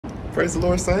Praise the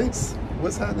Lord, saints.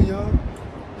 What's happening, y'all?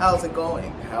 How's it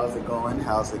going? How's it going?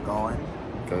 How's it going?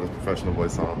 Got a professional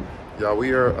voice on. Y'all,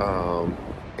 we are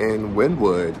in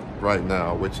Wynwood right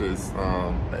now, which is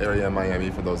an area in Miami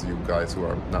for those of you guys who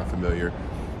are not familiar.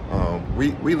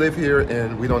 We live here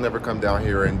and we don't ever come down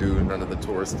here and do none of the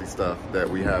touristy stuff that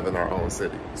we have in our own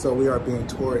city. So we are being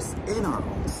tourists in our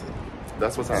own city.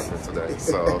 That's what's happening today.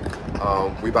 So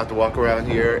we about to walk around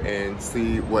here and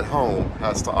see what home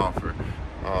has to offer.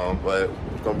 But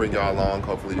we're gonna bring y'all along.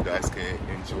 Hopefully you guys can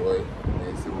enjoy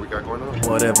and see what we got going on.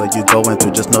 Whatever you going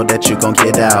through, just know that you gon'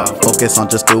 get out. Focus on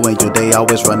just doing you, they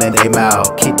always running their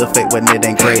mouth. Keep the faith when it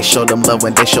ain't great, show them love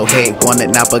when they show hate. Want it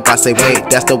now but God say wait,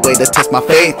 that's the way to test my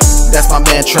faith. That's my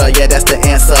mantra, yeah that's the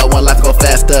answer. One life go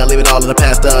faster, leave it all in the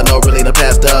past, no really the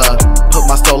past. Put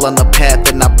my soul on the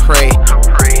path and I pray.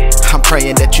 I'm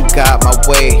praying that you got my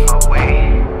way.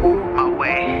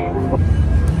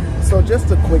 So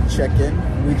just a quick check-in.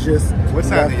 We just What's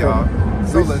happening, y'all?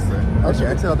 So listen, as you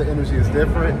Okay. can tell, the energy is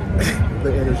different.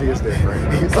 The energy is different.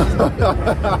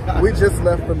 We just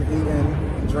left from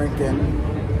eating, drinking.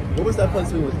 What was that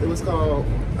place we was? It was called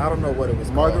I don't know what it was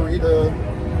called.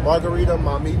 Margarita,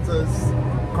 Mamitas,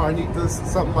 Carnitas,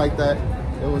 something like that.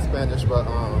 It was Spanish, but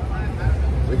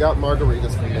we got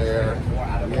margaritas from there.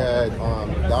 We had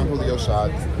Don Julio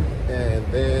shots, and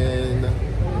then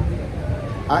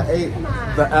I ate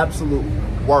the absolute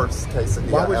worst quesadilla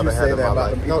Why would I you ever say had in that my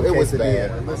about life. the No, people it was quesadilla?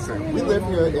 bad. Listen, we live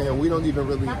here and we don't even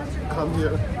really come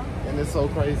here, and it's so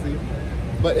crazy.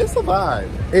 But it's a vibe.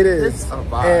 It is. It's a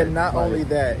vibe. And not Like, only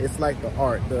that, it's like the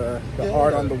art, the Yeah.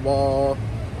 art on the wall,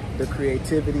 the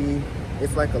creativity.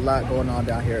 It's like a lot going on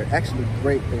down here. Actually,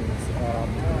 great things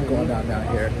going on down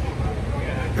here.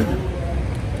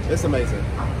 It's amazing.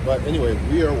 But anyway,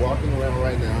 we are walking around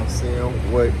right now,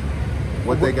 seeing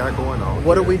what they got going on.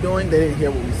 What are here. we doing? They didn't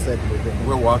hear what we said we were doing.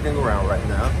 We're walking around right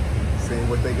now, seeing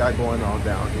what they got going on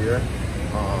down here.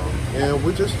 And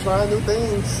we're just trying new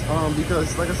things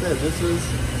because, like I said, this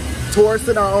is Tourists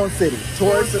in our own city.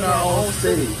 Tourists in our own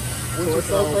city. which is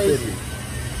so crazy.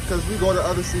 Because we go to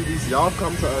other cities, y'all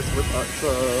come to us with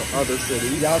to other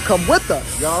cities. Y'all come with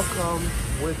us. Y'all come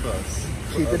with us.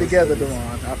 Keep to it other together, cities.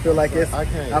 Dawon. I feel like it's. I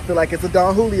can't. I feel like it's a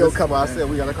Don Julio This is coming. why I said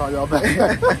we gotta call y'all back.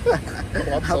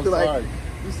 I'm so feel like- sorry.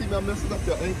 You see me messing up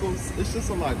your ankles? It's just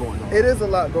a lot going on. It is a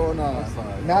lot going on. I'm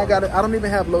sorry. Now I don't even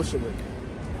have lotion with me.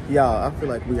 Y'all, I feel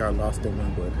like we are lost in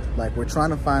Wynwood. Like we're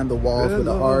trying to find the walls with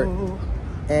the art, and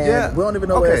Yeah. we don't even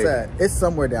know where it's Okay. at. It's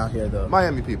somewhere down here though.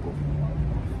 Miami people,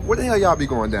 where the hell y'all be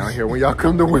going down here when y'all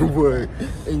come to Wynwood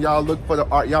and y'all look for the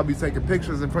art? Y'all be taking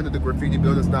pictures in front of the graffiti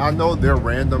buildings. Now I know they're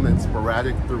random and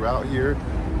sporadic throughout here,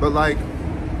 but like,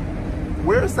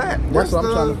 where's that? That's what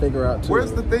I'm trying to figure out too.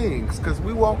 Where's the things? Because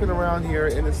we walking around here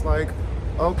and it's like,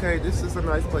 okay, this is a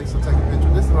nice place to take a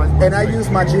picture. This is a nice place And to I take used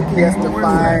a my picture. GPS to Where's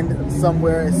that? find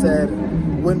somewhere it said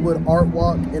Wynwood Art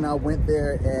Walk, and I went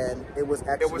there, and it was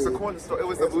actually. It was a corner store. It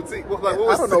was a boutique. Like, what I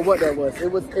was don't know what that was.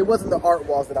 It wasn't the art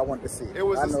walls that I wanted to see. It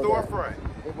was I a know that. storefront.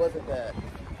 It wasn't that.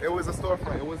 It was a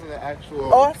storefront. It wasn't an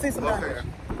actual. Oh, I see some down Okay. here.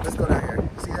 Let's go down here.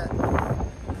 See that?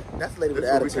 That's the lady with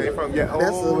This the is where we attitude. came from. Yeah.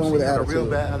 That's the one she with the got a attitude. real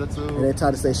bad And they attitude.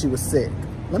 tried to say she was sick.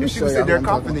 Let me If she show was you. sitting there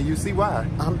confident, you see why.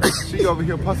 She over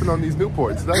here puffing on these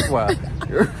Newports. That's why.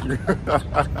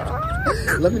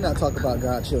 Let me not talk about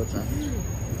God children.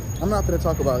 I'm not going to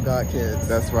talk about God kids.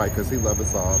 That's right, because he loves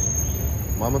us all.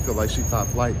 Mama feel like she top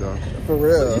flight, though. For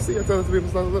real. You see her telling people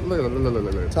something?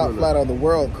 Look. Top flight of the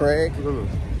world, Craig. Show.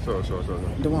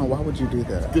 Dawon, why would you do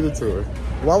that? Give it to her.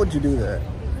 Why would you do that?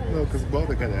 No, because both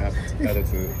are kind of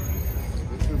attitude.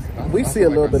 We see a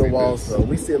little bit of walls, though.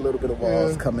 We see a little bit of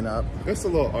walls coming up. It's a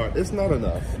little art. It's not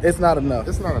enough. It's not enough.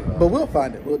 It's not enough. But we'll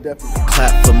find it. We'll definitely.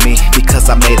 Clap for me because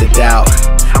I made it out.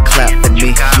 Clap for me,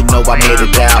 you know I made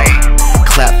it out.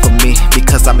 Clap for me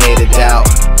because I made it out.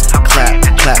 Clap,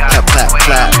 clap, clap, clap,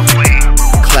 clap.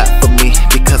 Clap for me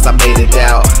because I made it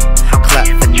out. Clap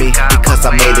for me because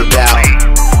I made it out.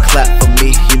 Clap for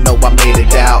me, you know I made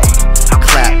it out.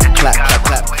 Clap, clap, clap,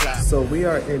 clap, clap. So we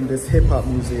are in this hip hop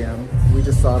museum. We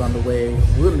just saw it on the way.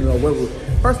 We don't even know where we.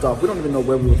 First off, we don't even know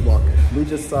where we was walking. We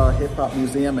just saw a hip hop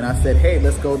museum, and I said, "Hey,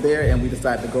 let's go there." And we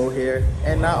decided to go here.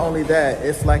 And not only that,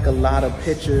 it's like a lot of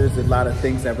pictures, a lot of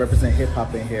things that represent hip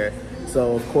hop in here.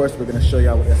 So of course, we're gonna show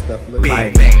y'all what that stuff looks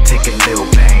like. Big bang, take a little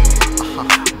bang.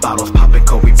 Bottles popping,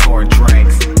 Kobe pouring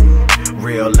drinks.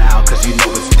 Real loud, cause you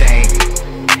know it's dank.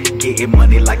 Getting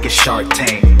money like it's Shark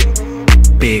Tank.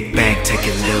 Big bang, take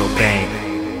a little bang.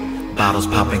 Bottles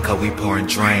popping, cause we pouring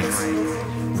drinks.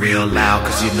 Real loud,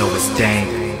 cause you know it's dank.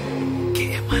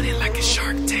 Getting money like a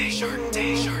Shark Tank.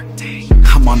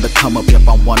 I'm on the come up, yep,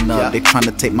 I'm one up. They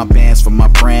tryna take my bands from my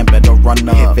brand, better run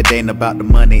up. If it ain't about the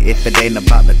money, if it ain't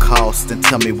about the cost, then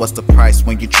tell me what's the price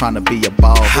when you tryna be a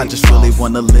boss. I just really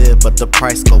wanna live, but the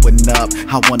price going up.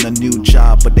 I want a new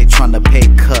job, but they tryna pay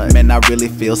cut. Man, I really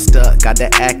feel stuck. Gotta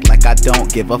act like I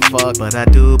don't give a fuck, but I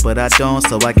do, but I don't.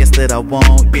 So I guess that I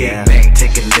won't. Big bang,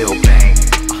 taking little bang.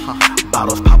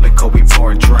 Bottles popping, cold, we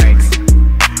pouring drinks.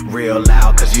 Real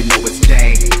loud, cause you know it's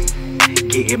dang.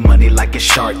 Getting money like it's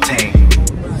Shark Tank.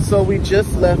 So we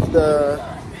just left the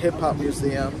Hip Hop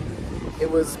Museum.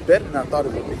 It was better than I thought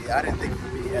it would be. I didn't think it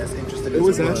would be as interesting as it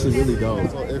was. It was actually really dope.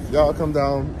 So if y'all come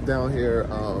down here,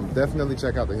 definitely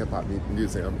check out the Hip Hop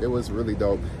Museum. It was really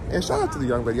dope. And shout out to the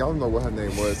young lady. I don't know what her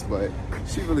name was, but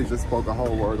she really just spoke a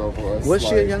whole word over us. Was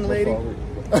she a young lady?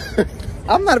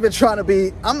 I'm not even trying to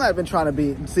be.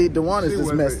 See, Dawon is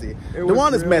just messy.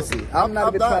 Dawon is messy. I'm not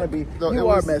even trying to be. You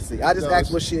are messy. I just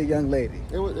asked, was she a young lady?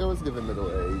 It was given middle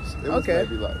age. It was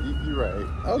maybe like you're right.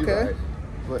 Okay. You're right.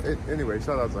 But anyway,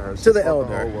 shout out to her. To the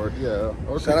elder. Yeah.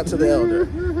 Okay. Shout out to the elder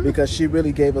because she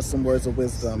really gave us some words of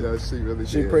wisdom. Yeah, she really did.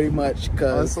 She pretty much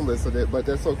unsolicited, but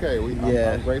that's okay.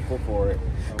 I'm grateful for it.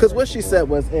 Because what she said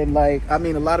was, and like, I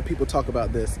mean, a lot of people talk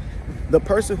about this. The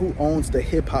person who owns the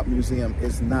Hip Hop Museum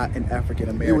is not an African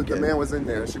American. The man was in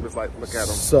there, and she was like, "Look at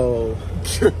him."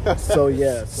 So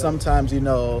yeah. Sometimes, you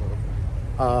know,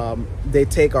 they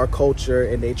take our culture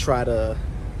and they try to.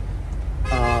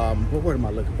 What word am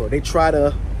I looking for? They try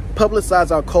to publicize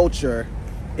our culture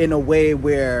in a way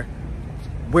where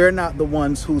we're not the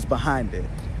ones who's behind it.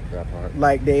 That part.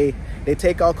 Like they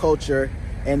take our culture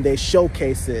and they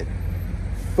showcase it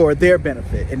for their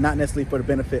benefit and not necessarily for the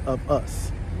benefit of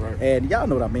us. Right. And y'all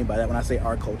know what I mean by that when I say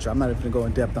our culture. I'm not even gonna go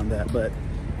in depth on that, but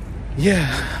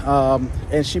yeah.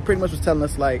 And she pretty much was telling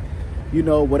us, like, you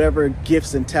know, whatever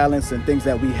gifts and talents and things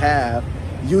that we have,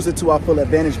 use it to our full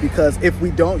advantage, because if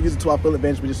we don't use it to our full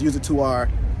advantage, we just use it to our,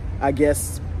 I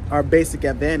guess, our basic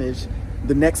advantage,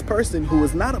 the next person who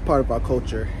is not a part of our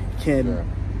culture can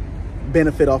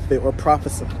benefit off of it or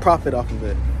profit off of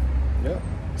it. Yeah.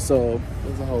 So it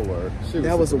was a whole word.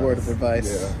 That was a word of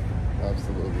advice. Yeah,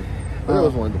 absolutely. But it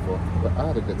was wonderful. I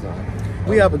had a good time.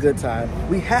 We have a good time.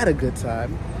 We had a good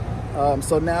time.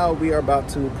 So now we are about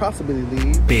to possibly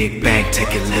leave. Big bang, take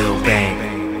it, little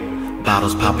bang.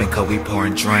 Bottles popping, cause we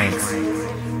pouring drinks.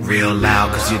 Real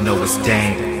loud, cause you know it's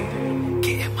dang.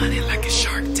 Getting money like a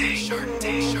Shark Tank. Shark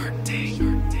Tank, Shark Tank,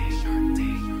 Shark Tank, Shark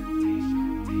Tank.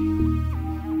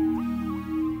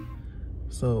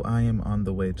 So I am on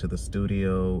the way to the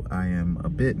studio. I am a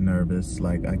bit nervous.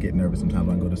 Like, I get nervous sometimes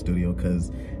when I go to the studio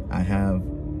because I have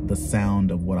the sound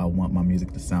of what I want my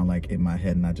music to sound like in my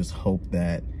head, and I just hope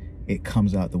that it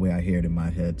comes out the way I hear it in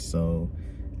my head. So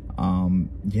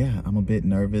yeah, I'm a bit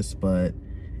nervous, but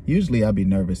usually I'll be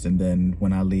nervous and then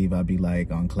when I leave I'll be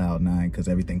like on cloud 9 because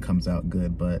everything comes out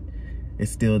good, but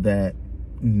it's still that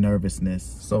nervousness.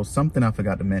 So something I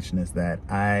forgot to mention is that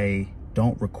I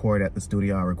don't record at the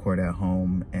studio. I record at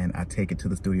home and I take it to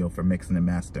the studio for mixing and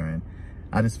mastering.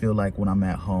 I just feel like when I'm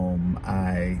at home,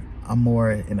 I'm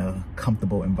more in a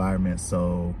comfortable environment,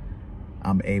 so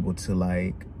I'm able to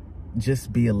like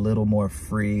just be a little more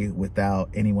free without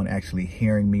anyone actually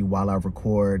hearing me while I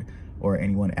record or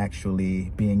anyone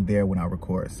actually being there when I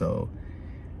record. So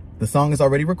the song is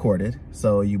already recorded,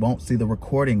 so you won't see the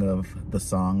recording of the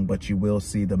song, but you will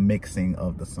see the mixing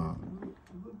of the song. A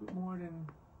little bit more than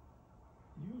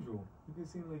usual. It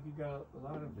seems like you got a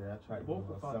lot of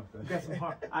vocal something. You got some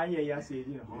yeah, I see it.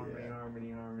 You know,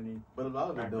 harmony. But a lot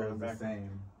of it though is the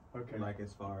same. Okay. Like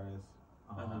as far as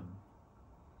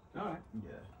all right.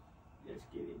 Yeah. Let's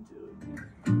get into it.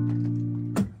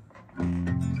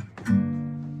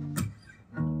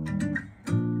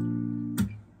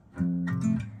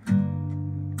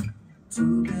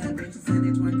 Two bad bitches and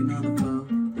they twerking on the floor.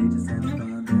 They just having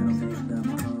fun, they don't make them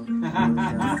a hoe.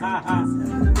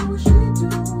 What she do?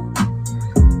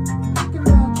 Thinking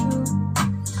about you.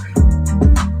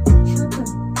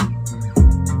 Tripping.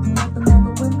 Like the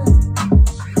other women.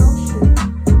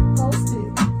 Post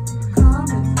it.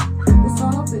 Comment.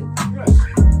 Resolve it.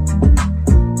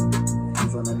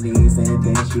 Hands on the knees and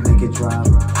then she make it drop.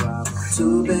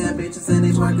 Two bad bitches and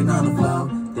they twerking on the floor.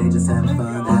 They just having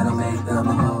fun, that'll make them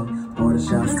a hoe. Pour the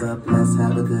shots up, let's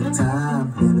have a good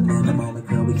time. Living in the moment,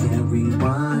 girl, we can't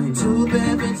rewind. Two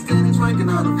bad bitches and they twerking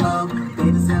on the floor.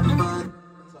 They just having fun.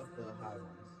 Tuck the high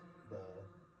ones.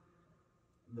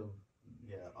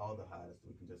 Yeah, all the highs.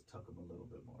 We can just tuck them a little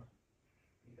bit more.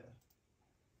 Yeah.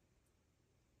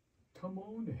 Come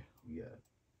on there. Yeah.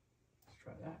 Let's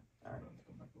try that. All right, let's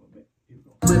come back a little bit. Here we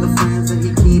go. With the friends and he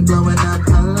keep blowing up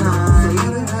her line. So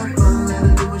you have fun, let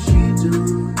her do what she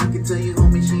do. I can tell you,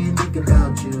 homie, she ain't thinking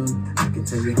about you. I can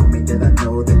tell you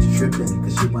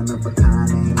of a kind,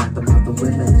 ain't like the other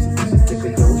women. She's sick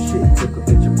of your shit, took a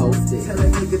picture, posted. Tell a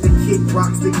nigga to kick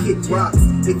rocks,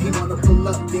 If he wanna pull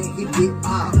up, then he get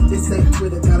off. This ain't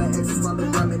Twitter, got an exes on the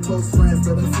ground and close friends.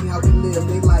 Let them see how we live,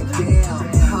 they like, damn,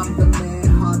 I'm the man.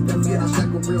 I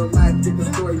check with real life,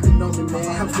 different story, you know me,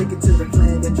 man. I'm sticking to the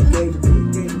plan that you gave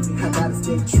me. I gotta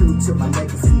stay true to my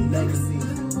legacy.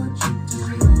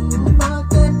 Fuck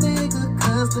that nigga,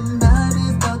 cause tonight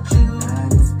is about you.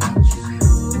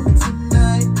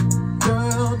 Tonight,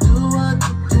 girl, do what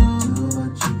you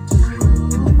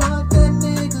do. Fuck that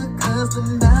nigga, cause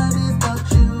tonight is about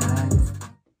you.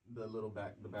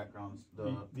 The backgrounds,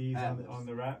 these on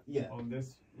the rap? Yeah. On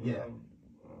this? Yeah.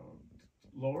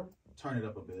 Lower? Turn it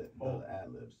up a bit, the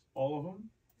ad-libs. All of them?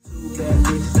 Two bad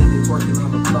bitches and they working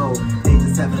on the floor. They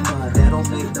just having fun, that don't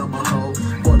make them a hoe.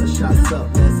 Pour the shots up,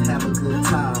 let's have a good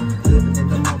time. Living in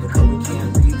the moment, cause we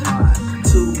can't rewind.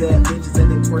 Two bad bitches and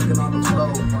they working on the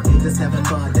floor. They just having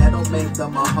fun, that don't make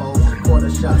them a hoe. Pour the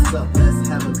shots up, let's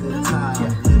have a good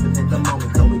time. Living in the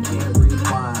moment, cause we can't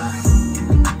rewind.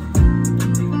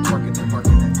 Working it.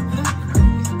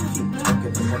 Keep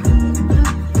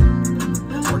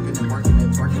working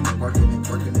it. Working it.